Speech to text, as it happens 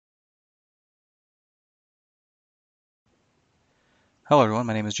Hello everyone,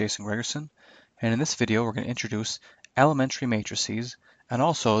 my name is Jason Gregerson, and in this video we're going to introduce elementary matrices and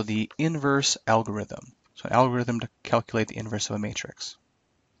also the inverse algorithm. So an algorithm to calculate the inverse of a matrix.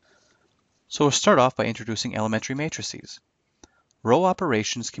 So we'll start off by introducing elementary matrices. Row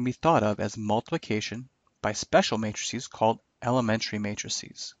operations can be thought of as multiplication by special matrices called elementary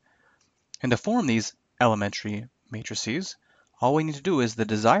matrices. And to form these elementary matrices, all we need to do is the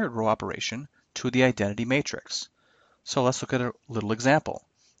desired row operation to the identity matrix. So let's look at a little example.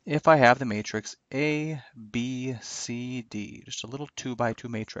 If I have the matrix A, B, C, D, just a little 2 by 2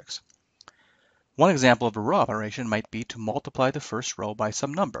 matrix. One example of a row operation might be to multiply the first row by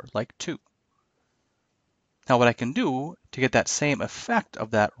some number, like 2. Now what I can do to get that same effect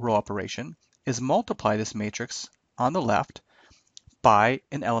of that row operation is multiply this matrix on the left by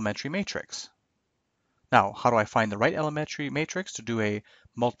an elementary matrix. Now, how do I find the right elementary matrix to do a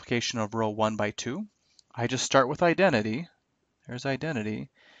multiplication of row 1 by 2? I just start with identity. There's identity,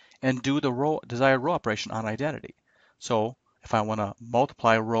 and do the desired row operation on identity. So if I want to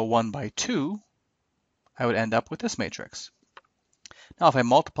multiply row 1 by 2, I would end up with this matrix. Now if I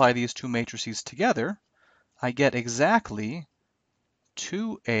multiply these two matrices together, I get exactly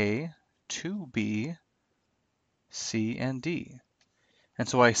 2A, 2B, C, and D. And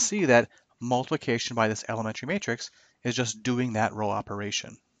so I see that multiplication by this elementary matrix is just doing that row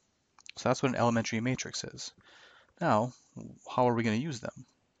operation. So that's what an elementary matrix is. Now, how are we going to use them?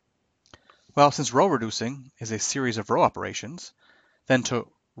 Well, since row reducing is a series of row operations, then to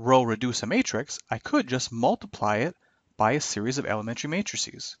row reduce a matrix, I could just multiply it by a series of elementary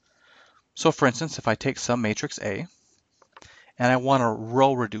matrices. So for instance, if I take some matrix A, and I want to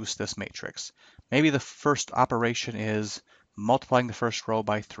row reduce this matrix, maybe the first operation is multiplying the first row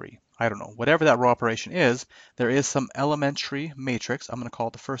by 3. I don't know. Whatever that row operation is, there is some elementary matrix, I'm going to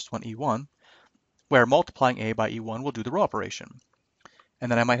call the first one E1, where multiplying A by E1 will do the row operation.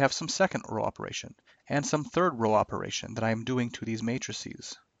 And then I might have some second row operation and some third row operation that I'm doing to these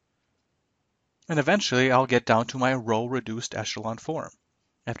matrices. And eventually I'll get down to my row reduced echelon form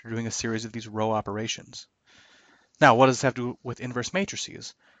after doing a series of these row operations. Now, what does this have to do with inverse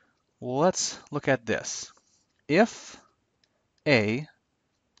matrices? Well, let's look at this. If A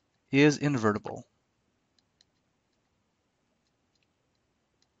is invertible,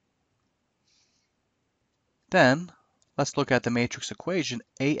 then let's look at the matrix equation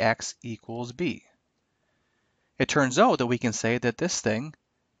AX equals B. It turns out that we can say that this thing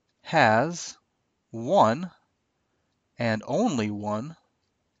has one and only one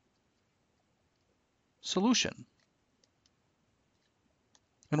solution.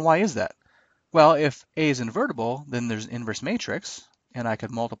 And why is that? Well, if A is invertible, then there's an inverse matrix, and I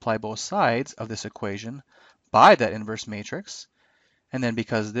could multiply both sides of this equation by that inverse matrix. And then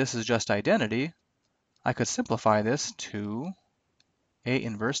because this is just identity, I could simplify this to A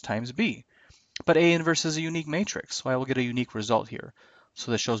inverse times B. But A inverse is a unique matrix, so I will get a unique result here. So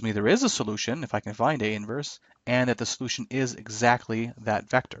this shows me there is a solution, if I can find A inverse, and that the solution is exactly that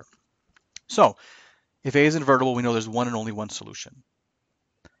vector. So if A is invertible, we know there's one and only one solution.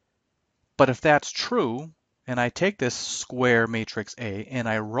 But if that's true, and I take this square matrix A and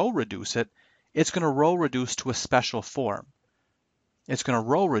I row reduce it, it's going to row reduce to a special form. It's going to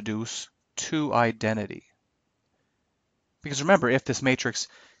row reduce to identity. Because remember, if this matrix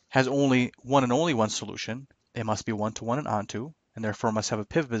has only one and only one solution, it must be 1-to-1 and onto, and therefore must have a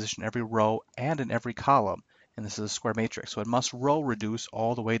pivot position in every row and in every column. And this is a square matrix, so it must row reduce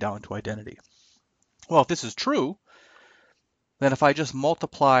all the way down to identity. Well, if this is true, then if I just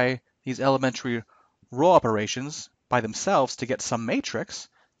multiply these elementary row operations by themselves to get some matrix,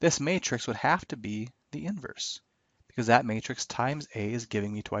 this matrix would have to be the inverse, because that matrix times A is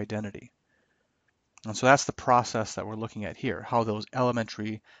giving me to identity. And so that's the process that we're looking at here, how those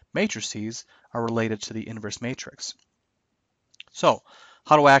elementary matrices are related to the inverse matrix. So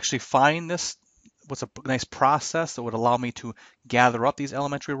how do I actually find this? What's a nice process that would allow me to gather up these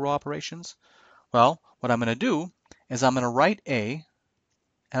elementary row operations? Well, what I'm going to do is I'm going to write A,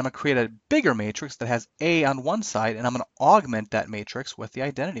 and I'm going to create a bigger matrix that has A on one side, and I'm going to augment that matrix with the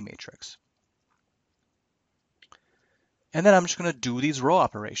identity matrix. And then I'm just going to do these row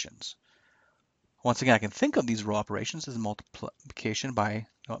operations. Once again, I can think of these row operations as multiplication by,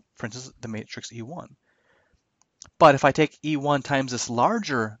 for instance, the matrix E1. But if I take E1 times this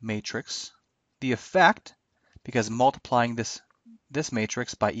larger matrix, the effect, because multiplying this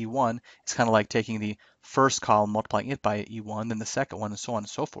matrix by E1 is kind of like taking the first column, multiplying it by E1, then the second one, and so on and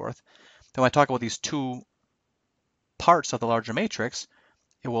so forth. Then when I talk about these two parts of the larger matrix,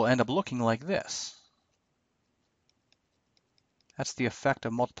 it will end up looking like this. That's the effect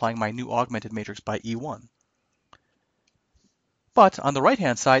of multiplying my new augmented matrix by E1. But on the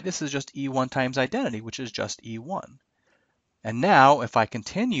right-hand side, this is just E1 times identity, which is just E1. And now, if I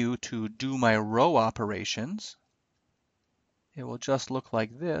continue to do my row operations, it will just look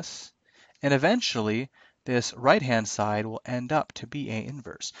like this. And eventually, this right-hand side will end up to be A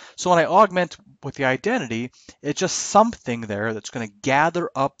inverse. So when I augment with the identity, it's just something there that's going to gather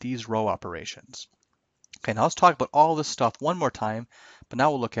up these row operations. Okay, now let's talk about all this stuff one more time, but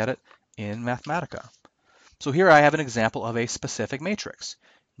now we'll look at it in Mathematica. So here I have an example of a specific matrix,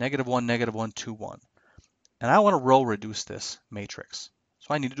 -1, -1, 2, 1. And I want to row reduce this matrix.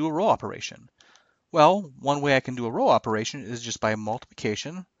 So I need to do a row operation. Well, one way I can do a row operation is just by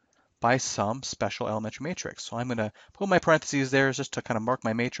multiplication by some special elementary matrix. So I'm going to put my parentheses there just to kind of mark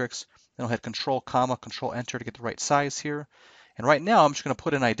my matrix. Then I'll hit Control, comma, Control, Enter to get the right size here. And right now I'm just going to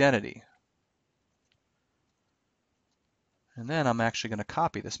put in identity. And then I'm actually going to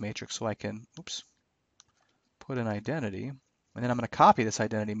copy this matrix so I can, put in identity. And then I'm going to copy this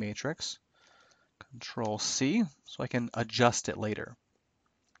identity matrix, Control C, so I can adjust it later.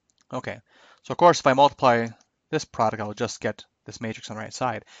 Okay, so of course if I multiply this product, I'll just get this matrix on the right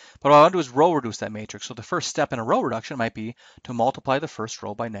side. But what I want to do is row reduce that matrix. So the first step in a row reduction might be to multiply the first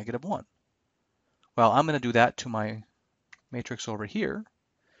row by -1. Well, I'm going to do that to my matrix over here.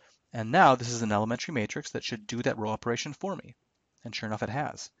 And now this is an elementary matrix that should do that row operation for me. And sure enough, it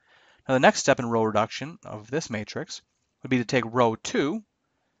has. Now the next step in row reduction of this matrix would be to take row 2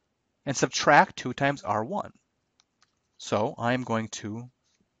 and subtract 2 times R1. So I'm going to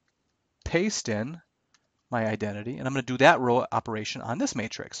paste in my identity, and I'm going to do that row operation on this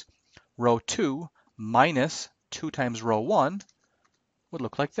matrix. Row 2 minus 2 times row 1 would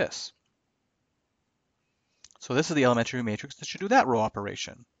look like this. So this is the elementary matrix that should do that row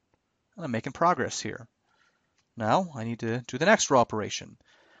operation. And I'm making progress here. Now I need to do the next row operation.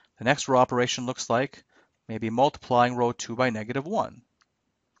 The next row operation looks like maybe multiplying row 2 by -1.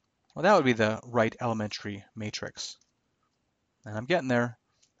 Well, that would be the right elementary matrix. And I'm getting there.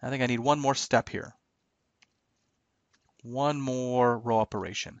 I think I need one more step here. One more row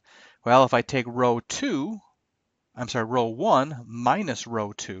operation. Well, if I take row 1 minus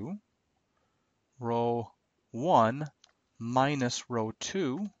row 2, row 1 minus row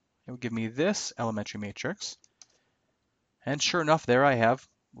 2, it would give me this elementary matrix. And sure enough, there I have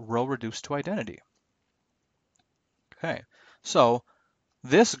row reduced to identity. Okay, so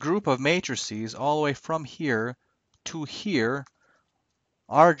this group of matrices all the way from here to here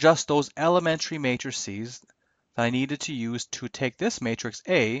are just those elementary matrices that I needed to use to take this matrix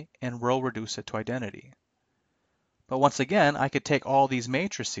A and row reduce it to identity. But once again, I could take all these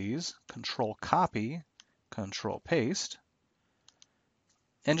matrices, Control copy, Control paste,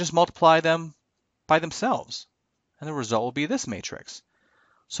 and just multiply them by themselves. And the result will be this matrix.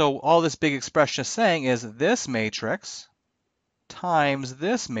 So all this big expression is saying is this matrix times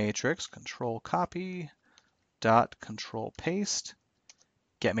this matrix, Control copy, dot Control paste,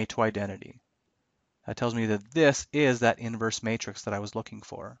 get me to identity. That tells me that this is that inverse matrix that I was looking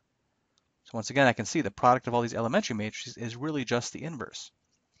for. So once again, I can see the product of all these elementary matrices is really just the inverse.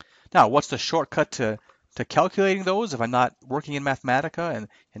 Now, what's the shortcut to calculating those if I'm not working in Mathematica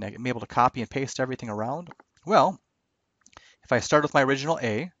and I'm able to copy and paste everything around? Well, if I start with my original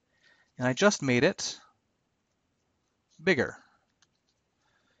A and I just made it bigger,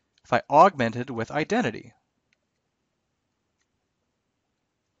 if I augmented with identity,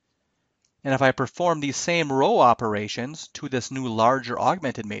 and if I perform these same row operations to this new larger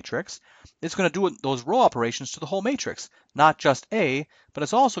augmented matrix, it's going to do those row operations to the whole matrix, not just A, but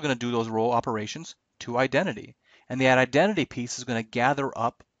it's also going to do those row operations to identity. And that identity piece is going to gather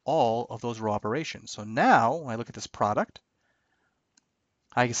up all of those row operations. So now, when I look at this product,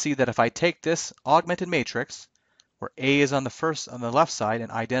 I can see that if I take this augmented matrix, where A is on the left side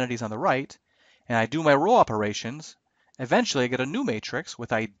and identity is on the right, and I do my row operations, eventually I get a new matrix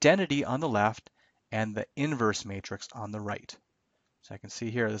with identity on the left and the inverse matrix on the right. So I can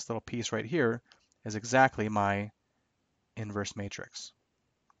see here, this little piece right here is exactly my inverse matrix.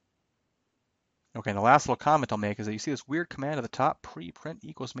 Okay, and the last little comment I'll make is that you see this weird command at the top, preprint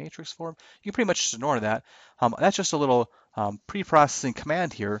equals matrix form. You can pretty much just ignore that. That's just a little pre-processing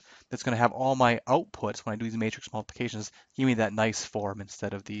command here that's going to have all my outputs when I do these matrix multiplications give me that nice form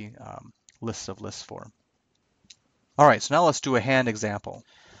instead of the lists of lists form. All right, so now let's do a hand example.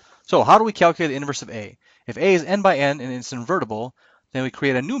 So how do we calculate the inverse of A? If A is n by n and it's invertible, then we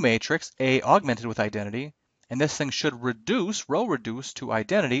create a new matrix, A augmented with identity, and this thing should row reduce to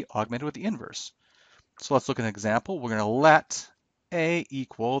identity augmented with the inverse. So let's look at an example. We're going to let A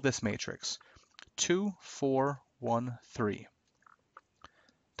equal this matrix, 2, 4, 1, 3.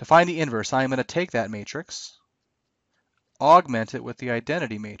 To find the inverse, I'm going to take that matrix, augment it with the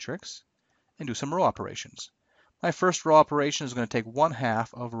identity matrix, and do some row operations. My first row operation is going to take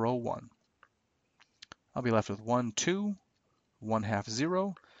 1/2 of row 1. I'll be left with 1, 2, 1/2,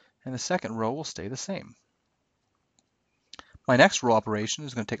 0, and the second row will stay the same. My next row operation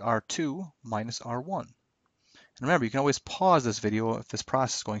is going to take R2 minus R1. And remember, you can always pause this video if this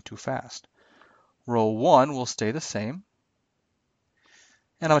process is going too fast. Row 1 will stay the same.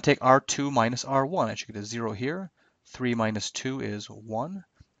 And I'm going to take R2 minus R1. I should get a 0 here. 3 minus 2 is 1.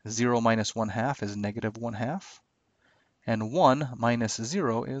 0 minus 1/2 is negative 1/2. And 1 minus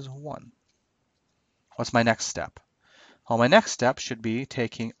 0 is 1. What's my next step? Well, my next step should be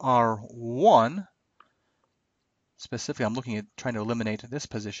taking R1, specifically I'm looking at trying to eliminate this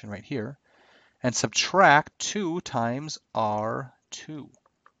position right here, and subtract 2 times R2.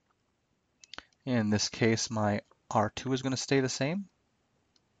 In this case, my R2 is going to stay the same.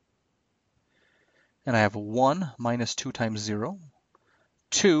 And I have 1 minus 2 times 0.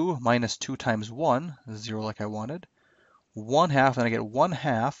 2 minus 2 times 1, 0 like I wanted. 1/2, and I get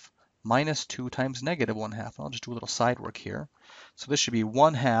 1/2 minus 2 times negative 1/2. I'll just do a little side work here. So this should be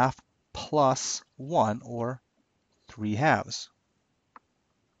 1/2 plus 1, or 3/2.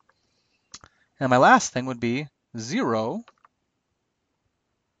 And my last thing would be 0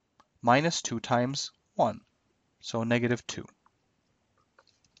 minus 2 times 1, so negative 2.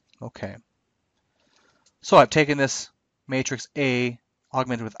 Okay. So I've taken this matrix A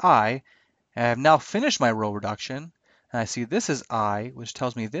augmented with I, and I've now finished my row reduction, and I see this is I, which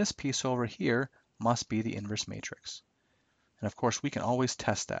tells me this piece over here must be the inverse matrix. And of course, we can always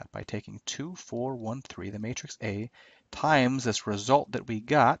test that by taking 2, 4, 1, 3, the matrix A, times this result that we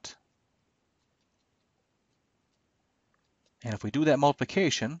got. And if we do that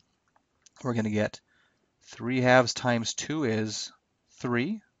multiplication, we're going to get 3/2 times 2 is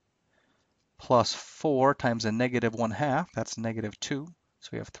 3, plus 4 times a negative 1/2, that's negative 2. So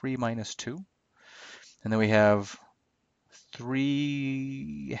we have 3 minus 2. And then we have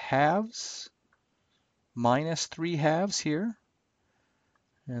 3/2 minus 3/2 here.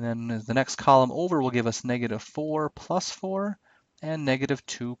 And then the next column over will give us negative 4 plus 4 and negative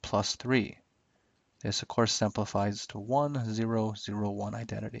 2 plus 3. This, of course, simplifies to 1, 0, 0, 1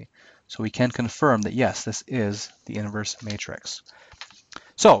 identity. So we can confirm that, yes, this is the inverse matrix.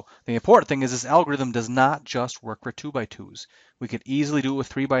 So the important thing is this algorithm does not just work for 2x2s. We could easily do it with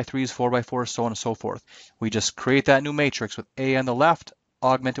 3x3s, 4x4s, so on and so forth. We just create that new matrix with A on the left,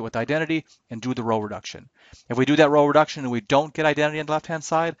 augment it with identity, and do the row reduction. If we do that row reduction and we don't get identity on the left-hand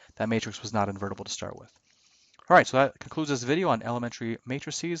side, that matrix was not invertible to start with. All right, so that concludes this video on elementary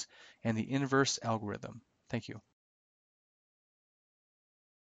matrices and the inverse algorithm. Thank you.